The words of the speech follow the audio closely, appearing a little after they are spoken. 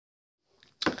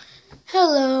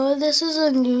Hello, this is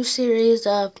a new series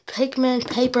of Pikmin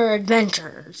Paper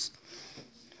Adventures.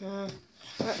 This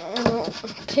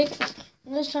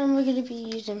time we're going to be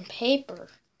using paper.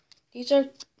 These are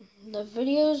the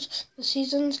videos. The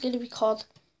season's going to be called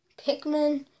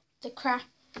Pikmin the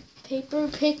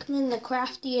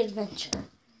Crafty Adventure.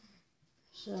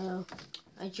 So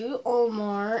I drew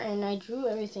Omar and I drew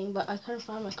everything, but I couldn't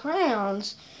find my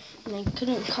crayons and I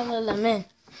couldn't color them in.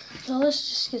 So let's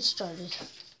just get started.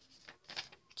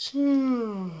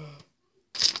 I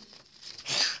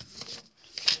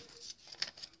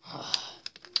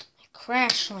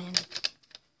crash landed.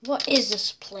 What is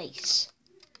this place?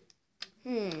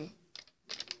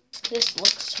 This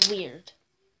looks weird.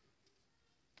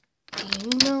 Do you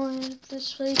know what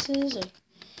this place is?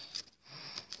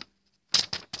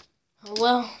 Oh,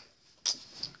 well,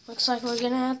 looks like we're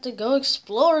gonna have to go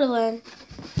explore then.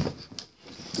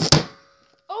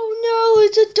 Oh no,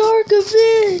 it's a dark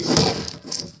abyss!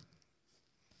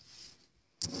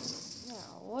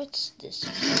 Now, what's this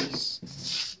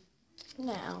place?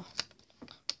 Now,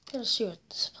 let's see what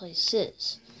this place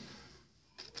is.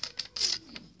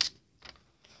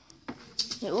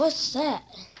 Hey, what's that?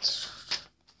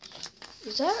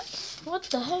 Is that? What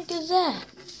the heck is that?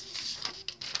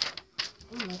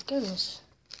 Oh my goodness.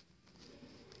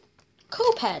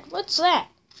 Copad, what's that?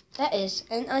 That is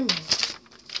an onion.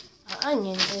 An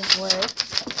onion is where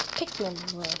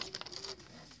Pikmin live.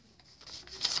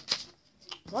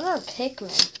 What are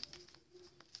Pikmin?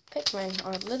 Pikmin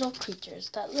are little creatures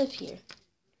that live here.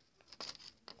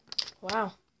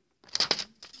 Wow.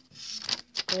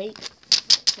 Great.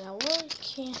 Now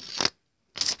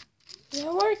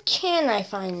where can I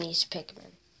find these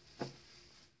Pikmin?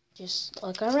 Just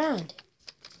look around.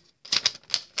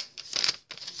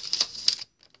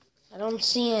 I don't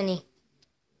see any.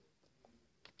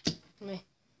 1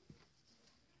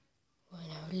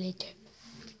 hour later.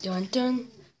 Dun dun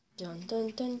dun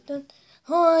dun dun dun.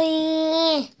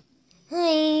 Hi!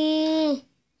 Hi!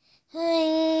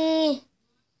 Hi!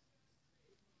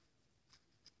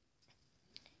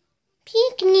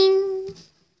 Pikmin!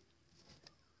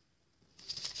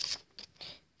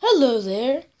 Hello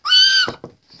there!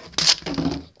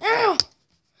 Ow!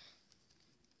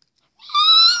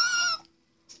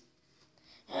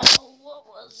 Oh, what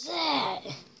was that?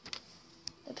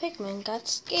 The Pikmin got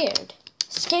scared.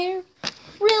 Scared?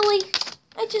 Really?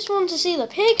 I just wanted to see the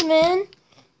Pikmin.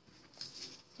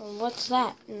 Well, what's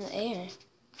that in the air?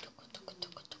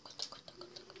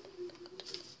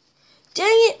 Dang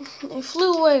it! It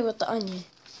flew away with the onion.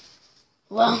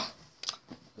 Well,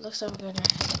 looks like we're gonna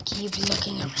have to keep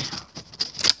looking around.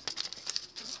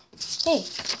 Hey,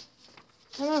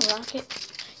 am I a rocket?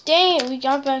 Dang it, we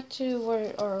got back to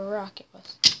where our rocket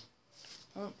was.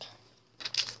 Oh.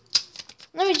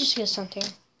 Let me just get something.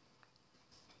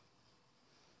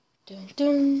 Dun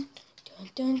dun dun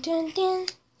dun dun dun.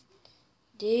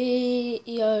 They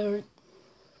are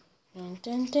dun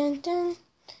dun dun dun.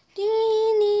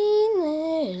 Dun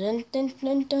dun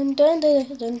dun dun dun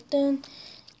dun dun.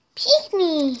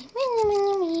 Pikmin.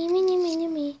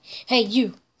 Hey,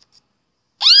 you.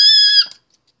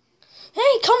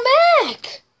 Hey, come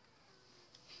back.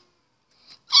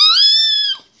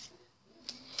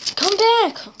 Come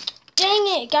back. Dang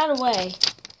it, it got away.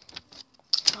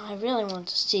 Oh, I really want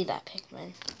to see that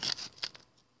Pikmin.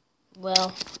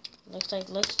 Well, looks like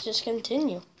let's just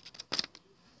continue.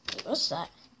 Wait, what's that?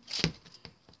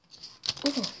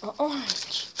 Ooh, an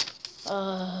orange.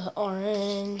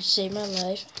 Orange saved my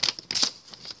life.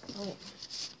 Wait.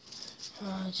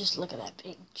 Just look at that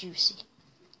big juicy.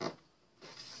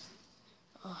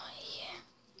 Oh, yeah.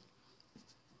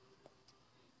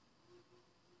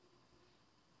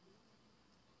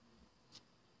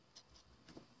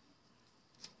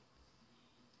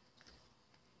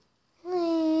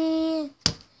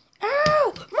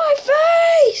 Ow! My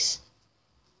face!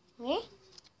 Me?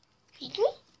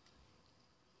 Pikmin?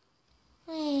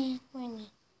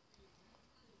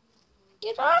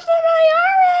 Get off of my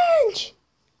orange!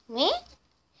 Me?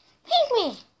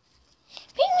 Pikmin!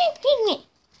 Pikmin, Pikmin!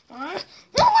 Ow,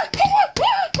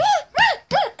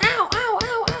 ow, ow,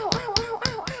 ow, ow, ow, ow, ow,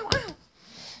 ow, ow.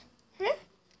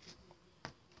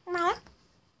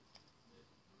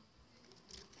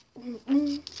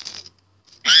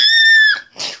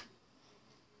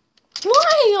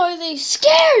 Why are they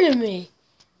scared of me?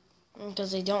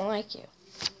 Because they don't like you.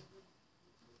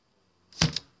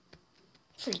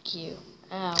 Freak you.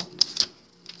 Ow.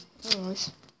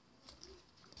 Anyways.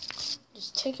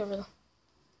 Just take over the...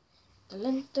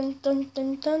 Dun dun dun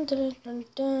dun dun dun dun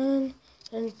dun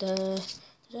dun dun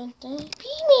dun dun.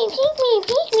 Pikmin, Pikmin,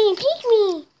 Pikmin,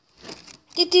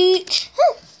 Pikmin.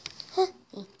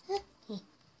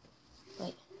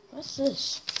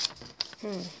 this?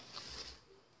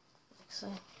 Looks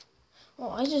like...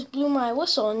 Oh, I just blew my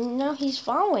whistle and now he's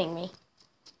following me.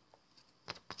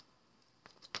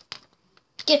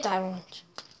 Get that orange.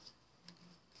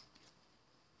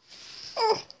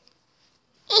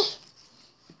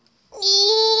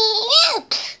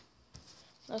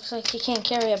 Looks like you can't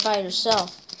carry it by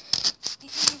yourself.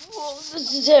 Whoa,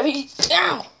 this is heavy.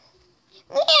 Ow!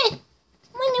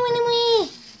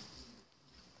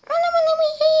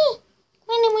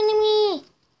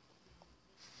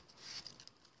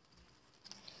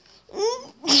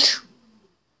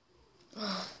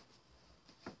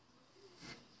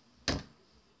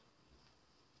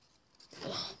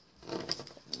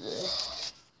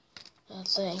 Oh,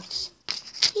 thanks.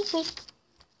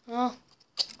 Oh.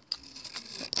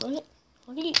 What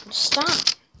do you... Stop.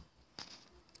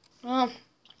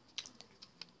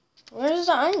 Where's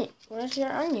the onion? Where's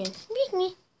your onion? Beat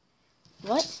me.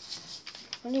 What?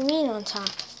 What do you mean on top?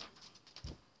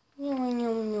 Oh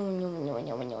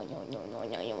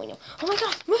my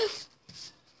god, move!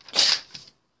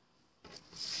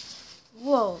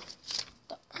 Whoa.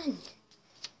 The onion.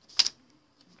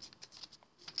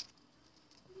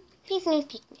 Peek me,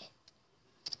 peek me.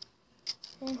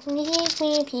 Peek me, peek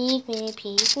me, peek me,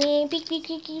 peek me, peek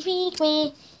me, peek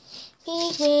me.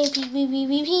 Peek me, peek me, peek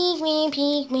me, peek me,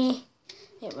 peek me.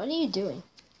 Hey, what are you doing?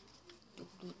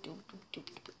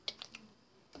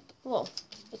 Whoa,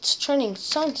 it's turning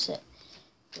sunset.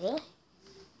 Really?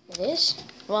 It is?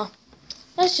 Well,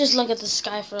 let's just look at the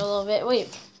sky for a little bit.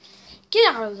 Wait,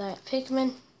 get out of that,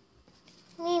 Pikmin.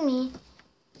 Mimi.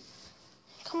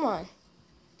 Come on.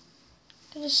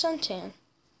 Get a suntan.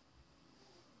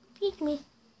 Peek me.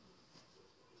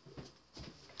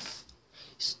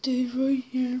 Stay right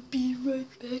here, be right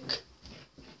back.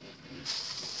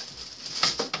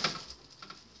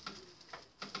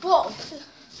 Whoa,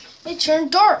 it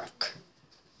turned dark.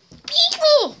 Peek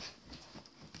me!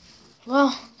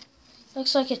 Well,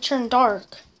 looks like it turned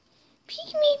dark.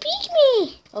 Peek me, peek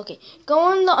me! Okay, go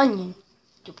on the onion.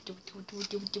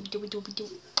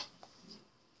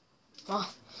 Well,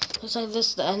 looks like this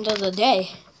is the end of the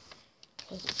day.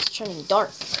 It's turning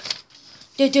dark.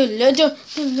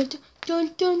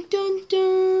 Dun, dun, dun,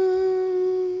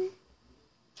 dun.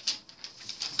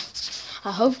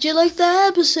 I hope you liked the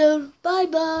episode. Bye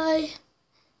bye.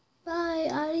 Bye.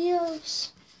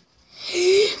 Adios.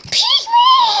 Peek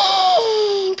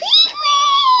me!